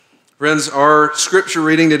Friends, our scripture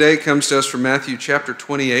reading today comes to us from Matthew chapter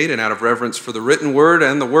 28, and out of reverence for the written word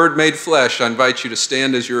and the word made flesh, I invite you to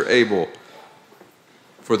stand as you're able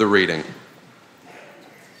for the reading.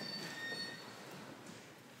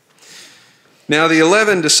 Now the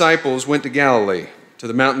 11 disciples went to Galilee, to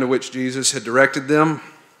the mountain to which Jesus had directed them.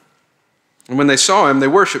 And when they saw him, they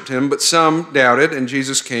worshipped him, but some doubted, and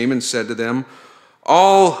Jesus came and said to them,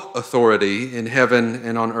 "All authority in heaven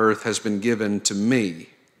and on earth has been given to me.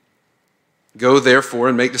 Go therefore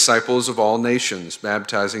and make disciples of all nations,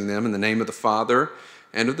 baptizing them in the name of the Father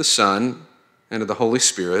and of the Son and of the Holy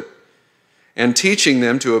Spirit, and teaching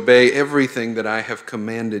them to obey everything that I have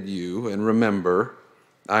commanded you. And remember,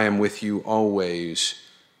 I am with you always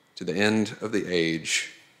to the end of the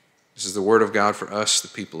age." This is the word of God for us, the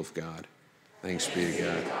people of God. Thanks be to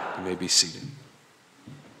God. You may be seated.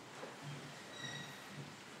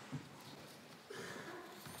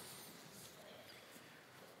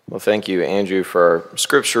 Well, thank you, Andrew, for our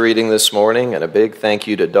scripture reading this morning, and a big thank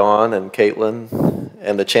you to Dawn and Caitlin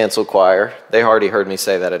and the Chancel Choir. They already heard me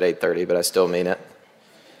say that at 8:30, but I still mean it.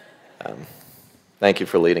 Thank you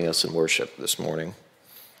for leading us in worship this morning.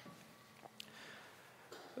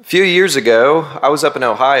 A few years ago, I was up in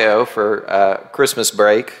Ohio for Christmas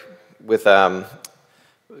break with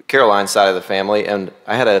Caroline's side of the family, and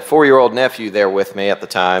I had a 4-year-old nephew there with me at the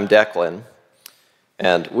time, Declan.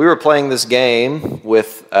 And we were playing this game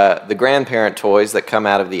with the grandparent toys that come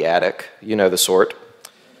out of the attic. You know the sort.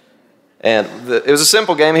 And it was a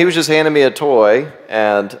simple game. He was just handing me a toy,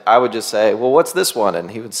 and I would just say, "Well, what's this one?" And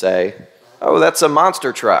he would say, "Oh, that's a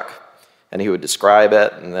monster truck." And he would describe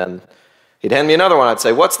it, and then he'd hand me another one. I'd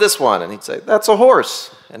say, "What's this one?" And he'd say, "That's a horse."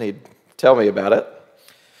 And he'd tell me about it.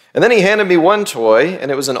 And then he handed me one toy, and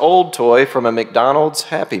it was an old toy from a McDonald's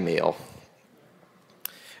Happy Meal.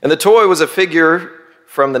 And the toy was a figure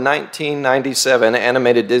from the 1997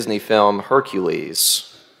 animated Disney film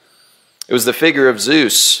Hercules. It was the figure of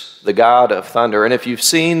Zeus, the god of thunder. And if you've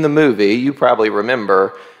seen the movie, you probably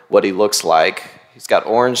remember what he looks like. He's got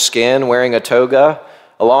orange skin, wearing a toga,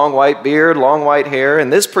 a long white beard, long white hair.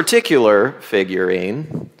 And this particular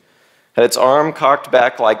figurine had its arm cocked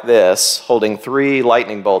back like this, holding 3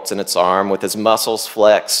 lightning bolts in its arm with its muscles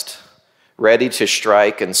flexed, ready to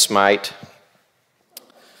strike and smite.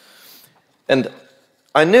 And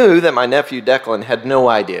I knew that my nephew Declan had no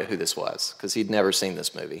idea who this was, because he'd never seen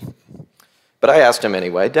this movie. But I asked him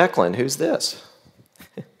anyway, "Declan, who's this?"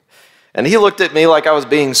 And he looked at me like I was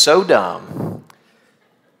being so dumb.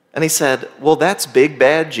 And he said, "Well, that's Big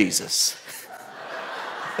Bad Jesus."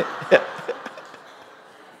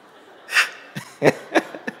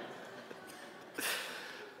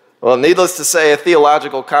 Well, needless to say, a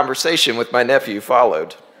theological conversation with my nephew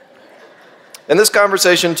followed. And this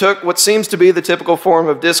conversation took what seems to be the typical form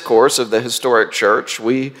of discourse of the historic church.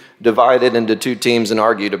 We divided into 2 teams and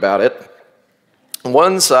argued about it.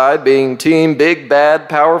 One side being team big, bad,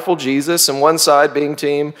 powerful Jesus, and one side being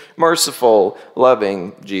team merciful,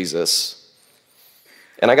 loving Jesus.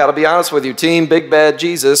 And I got to be honest with you, team big, bad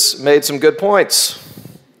Jesus made some good points.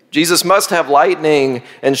 Jesus must have lightning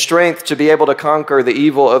and strength to be able to conquer the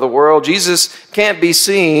evil of the world. Jesus can't be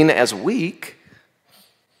seen as weak.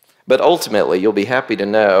 But ultimately, you'll be happy to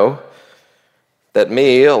know that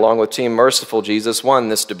me, along with Team Merciful Jesus, won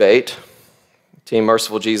this debate. Team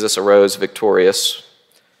Merciful Jesus arose victorious.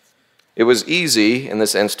 It was easy in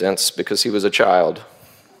this instance because he was a child.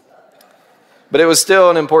 But it was still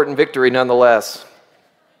an important victory nonetheless.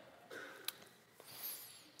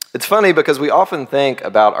 It's funny because we often think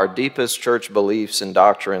about our deepest church beliefs and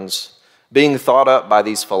doctrines being thought up by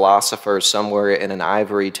these philosophers somewhere in an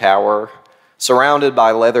ivory tower, surrounded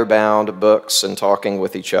by leather-bound books and talking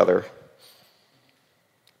with each other.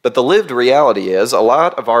 But the lived reality is a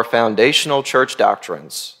lot of our foundational church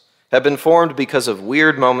doctrines have been formed because of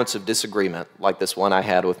weird moments of disagreement, like this one I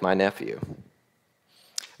had with my nephew.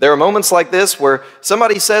 There are moments like this where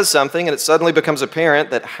somebody says something and it suddenly becomes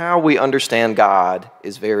apparent that how we understand God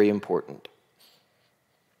is very important.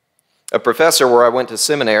 A professor where I went to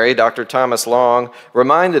seminary, Dr. Thomas Long,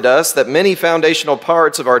 reminded us that many foundational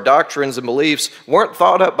parts of our doctrines and beliefs weren't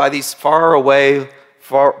thought up by these far-off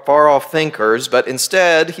thinkers, but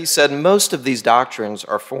instead, he said, most of these doctrines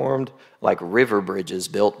are formed like river bridges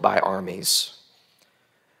built by armies.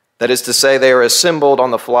 That is to say, they are assembled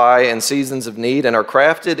on the fly in seasons of need and are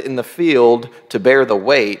crafted in the field to bear the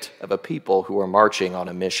weight of a people who are marching on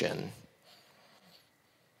a mission.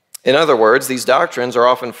 In other words, these doctrines are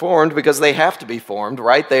often formed because they have to be formed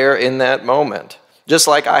right there in that moment. Just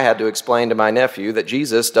like I had to explain to my nephew that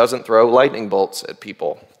Jesus doesn't throw lightning bolts at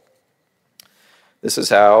people. This is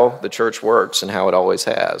how the church works and how it always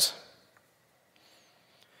has.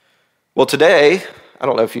 Well, today, I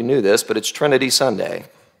don't know if you knew this, but it's Trinity Sunday.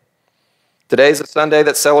 Today is a Sunday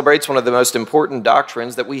that celebrates one of the most important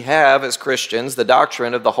doctrines that we have as Christians, the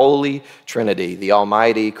doctrine of the Holy Trinity, the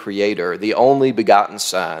Almighty Creator, the only begotten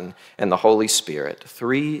Son, and the Holy Spirit,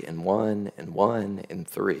 3 in 1 and 1 in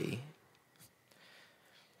 3.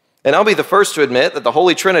 And I'll be the first to admit that the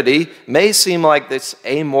Holy Trinity may seem like this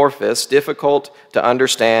amorphous, difficult to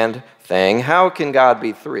understand thing. How can God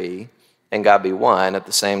be 3 and God be 1 at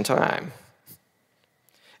the same time?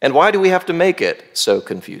 And why do we have to make it so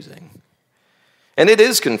confusing? And it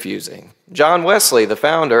is confusing. John Wesley, the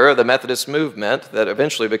founder of the Methodist movement that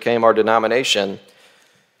eventually became our denomination,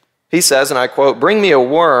 he says, and I quote, "Bring me a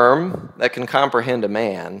worm that can comprehend a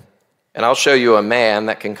man, and I'll show you a man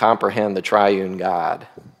that can comprehend the triune God."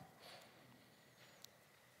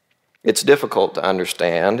 It's difficult to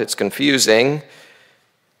understand. It's confusing.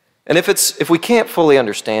 And if we can't fully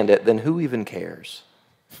understand it, then who even cares?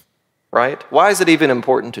 Right? Why is it even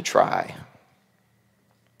important to try?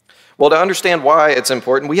 Well, to understand why it's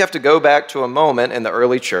important, we have to go back to a moment in the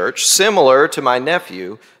early church. Similar to my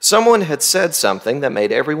nephew, someone had said something that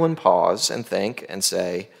made everyone pause and think and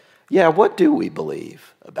say, yeah, what do we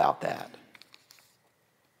believe about that?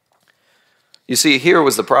 You see, here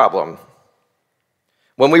was the problem.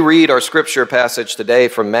 When we read our scripture passage today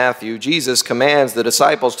from Matthew, Jesus commands the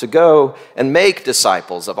disciples to go and make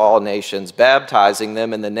disciples of all nations, baptizing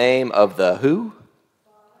them in the name of the who?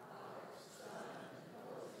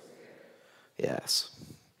 Yes.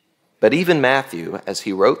 But even Matthew, as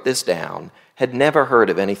he wrote this down, had never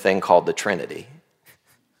heard of anything called the Trinity.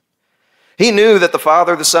 He knew that the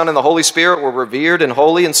Father, the Son, and the Holy Spirit were revered and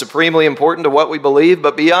holy and supremely important to what we believe,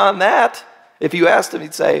 but beyond that, if you asked him,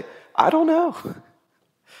 he'd say, I don't know.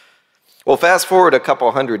 Well, fast forward a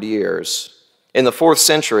couple hundred years. In the 4th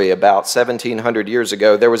century, about 1700 years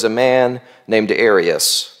ago, there was a man named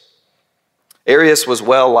Arius. Arius was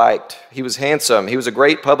well-liked. He was handsome. He was a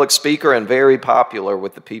great public speaker and very popular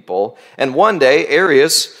with the people. And one day,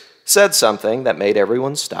 Arius said something that made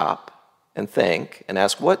everyone stop and think and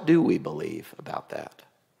ask, what do we believe about that?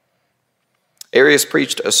 Arius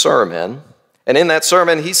preached a sermon, and in that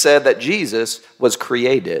sermon, he said that Jesus was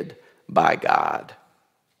created by God,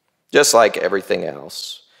 just like everything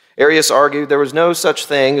else. Arius argued there was no such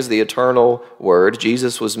thing as the eternal Word.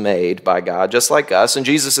 Jesus was made by God, just like us, and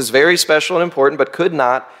Jesus is very special and important, but could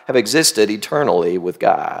not have existed eternally with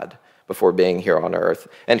God before being here on earth.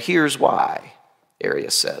 And here's why,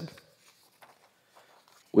 Arius said.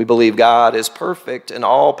 We believe God is perfect and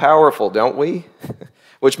all-powerful, don't we?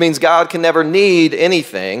 Which means God can never need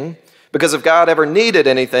anything, because if God ever needed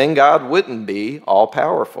anything, God wouldn't be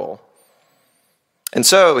all-powerful. And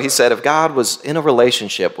so he said, if God was in a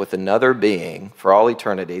relationship with another being for all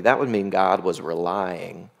eternity, that would mean God was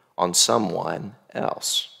relying on someone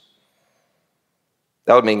else.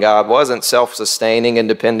 That would mean God wasn't self-sustaining,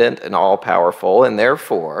 independent, and all-powerful, and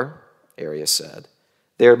therefore, Arius said,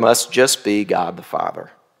 there must just be God the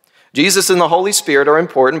Father. Jesus and the Holy Spirit are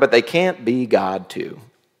important, but they can't be God too.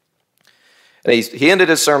 And he ended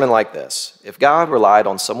his sermon like this: if God relied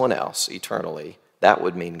on someone else eternally, that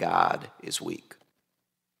would mean God is weak.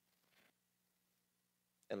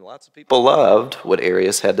 And lots of people loved what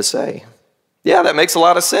Arius had to say. Yeah, that makes a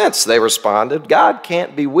lot of sense, they responded. God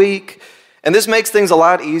can't be weak. And this makes things a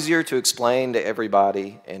lot easier to explain to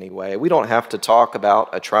everybody anyway. We don't have to talk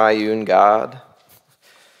about a triune God.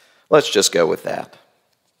 Let's just go with that.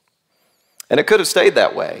 And it could have stayed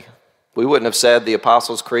that way. We wouldn't have said the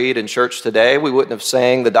Apostles' Creed in church today. We wouldn't have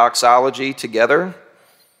sang the doxology together.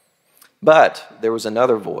 But there was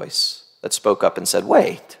another voice that spoke up and said,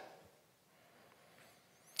 wait.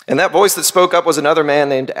 And that voice that spoke up was another man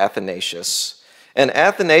named Athanasius. And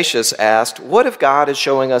Athanasius asked, what if God is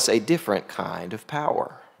showing us a different kind of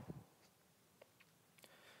power?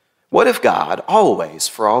 What if God always,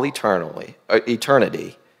 for all eternity,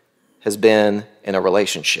 has been in a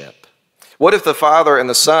relationship? What if the Father and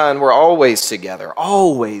the Son were always together,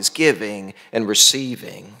 always giving and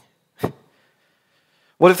receiving?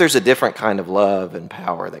 What if there's a different kind of love and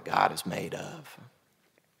power that God is made of?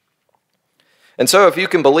 And so, if you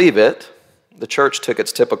can believe it, the church took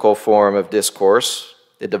its typical form of discourse.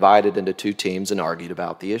 It divided into two teams and argued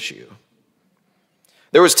about the issue.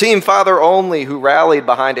 There was Team Father Only, who rallied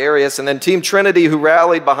behind Arius, and then Team Trinity, who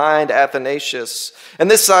rallied behind Athanasius. And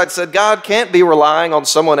this side said, God can't be relying on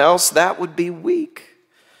someone else. That would be weak.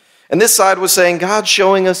 And this side was saying, God's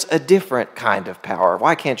showing us a different kind of power.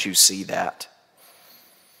 Why can't you see that?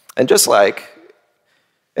 And just like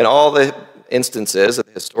in all the instances of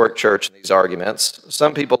the historic church in these arguments,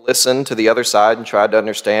 some people listened to the other side and tried to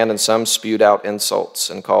understand, and some spewed out insults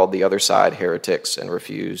and called the other side heretics and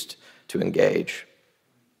refused to engage.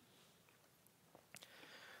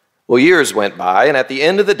 Well, years went by, and at the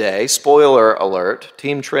end of the day, spoiler alert,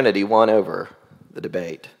 Team Trinity won over the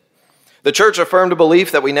debate. The church affirmed a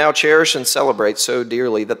belief that we now cherish and celebrate so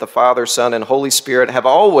dearly, that the Father, Son, and Holy Spirit have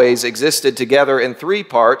always existed together in three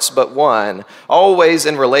parts but one, always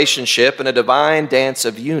in relationship in a divine dance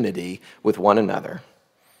of unity with one another.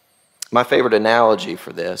 My favorite analogy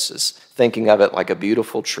for this is thinking of it like a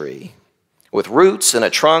beautiful tree, with roots and a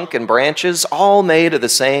trunk and branches, all made of the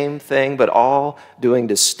same thing, but all doing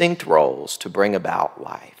distinct roles to bring about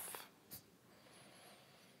life.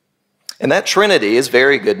 And that Trinity is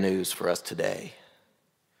very good news for us today.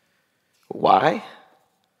 Why?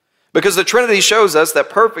 Because the Trinity shows us that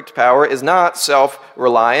perfect power is not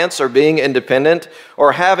self-reliance or being independent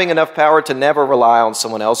or having enough power to never rely on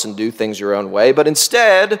someone else and do things your own way, but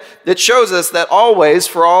instead it shows us that always,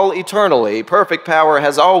 for all eternally, perfect power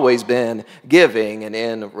has always been giving and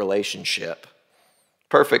in relationship.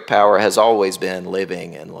 Perfect power has always been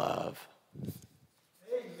living in love.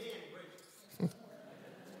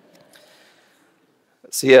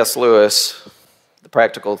 C.S. Lewis, the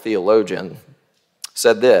practical theologian,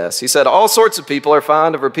 said this. He said, all sorts of people are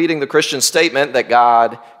fond of repeating the Christian statement that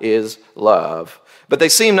God is love. But they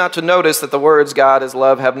seem not to notice that the words God is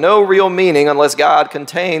love have no real meaning unless God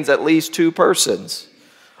contains at least two persons.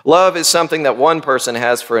 Love is something that one person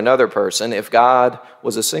has for another person. If God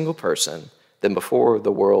was a single person, then before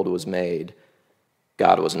the world was made,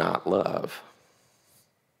 God was not love.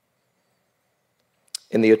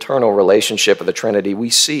 In the eternal relationship of the Trinity, we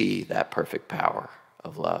see that perfect power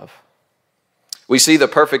of love. We see the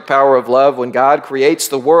perfect power of love when God creates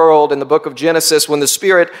the world in the book of Genesis, when the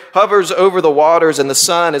Spirit hovers over the waters and the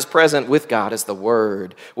Son is present with God as the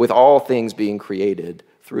Word, with all things being created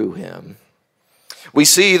through him. We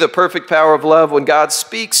see the perfect power of love when God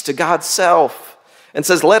speaks to God's self and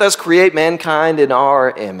says, let us create mankind in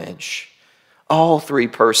our image. All three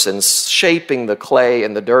persons shaping the clay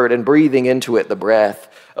and the dirt and breathing into it the breath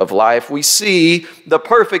of life. We see the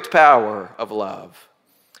perfect power of love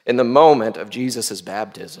in the moment of Jesus'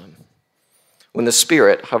 baptism, when the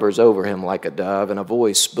Spirit hovers over him like a dove and a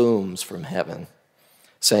voice booms from heaven,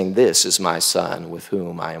 saying, this is my Son with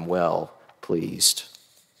whom I am well pleased.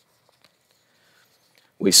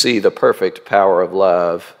 We see the perfect power of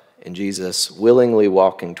love in Jesus willingly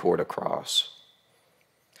walking toward a cross,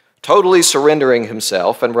 totally surrendering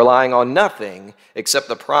himself and relying on nothing except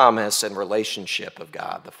the promise and relationship of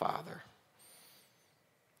God the Father.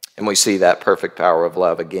 And we see that perfect power of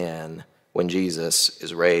love again when Jesus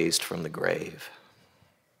is raised from the grave.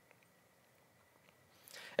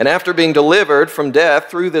 And after being delivered from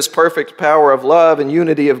death through this perfect power of love and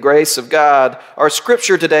unity of grace of God, our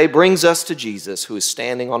scripture today brings us to Jesus, who is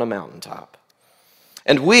standing on a mountaintop.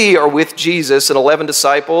 And we are with Jesus and 11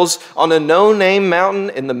 disciples on a no-name mountain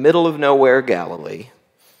in the middle of nowhere, Galilee.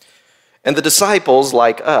 And the disciples,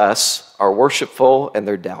 like us, are worshipful and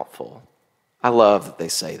they're doubtful. I love that they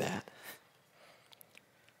say that.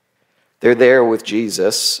 They're there with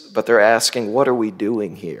Jesus, but they're asking, what are we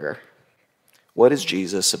doing here? What is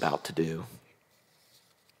Jesus about to do?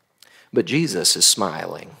 But Jesus is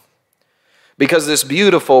smiling. Because this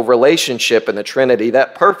beautiful relationship in the Trinity,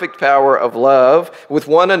 that perfect power of love with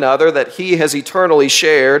one another that he has eternally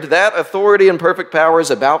shared, that authority and perfect power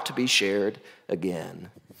is about to be shared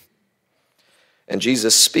again. And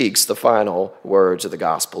Jesus speaks the final words of the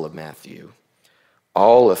Gospel of Matthew.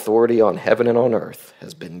 All authority on heaven and on earth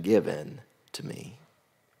has been given to me.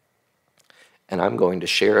 And I'm going to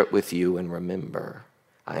share it with you, and remember,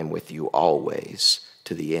 I am with you always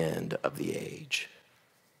to the end of the age.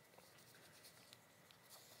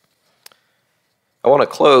 I want to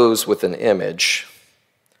close with an image.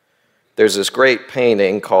 There's this great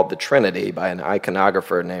painting called The Trinity by an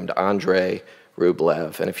iconographer named Andrei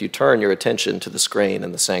Rublev. And if you turn your attention to the screen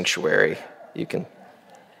in the sanctuary, you can,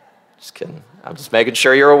 just kidding. I'm just making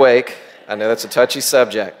sure you're awake. I know that's a touchy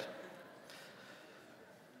subject.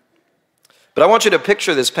 But I want you to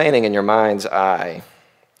picture this painting in your mind's eye.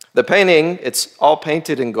 The painting, it's all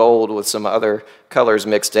painted in gold with some other colors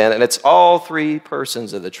mixed in, and it's all three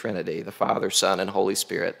persons of the Trinity, the Father, Son, and Holy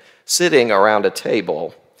Spirit, sitting around a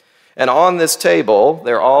table. And on this table,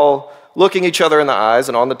 they're all looking each other in the eyes,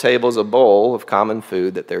 and on the table is a bowl of common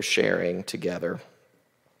food that they're sharing together.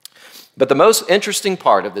 But the most interesting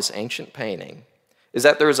part of this ancient painting is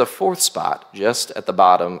that there is a fourth spot just at the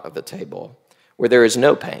bottom of the table where there is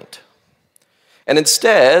no paint. And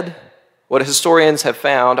instead, what historians have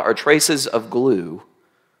found are traces of glue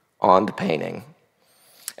on the painting.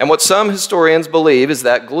 And what some historians believe is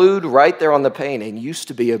that glued right there on the painting used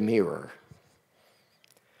to be a mirror.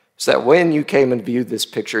 so that when you came and viewed this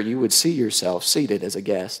picture, you would see yourself seated as a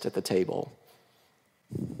guest at the table.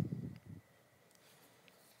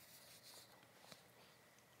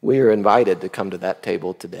 We are invited to come to that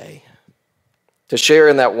table today, to share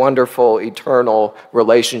in that wonderful, eternal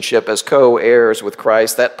relationship as co-heirs with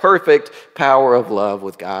Christ, that perfect power of love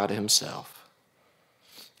with God himself.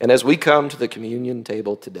 And as we come to the communion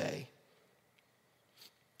table today,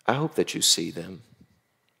 I hope that you see them.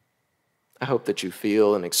 I hope that you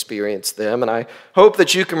feel and experience them, and I hope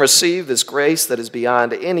that you can receive this grace that is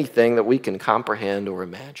beyond anything that we can comprehend or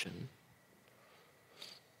imagine.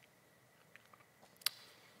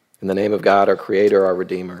 In the name of God, our Creator, our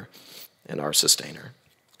Redeemer, and our Sustainer.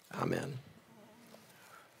 Amen.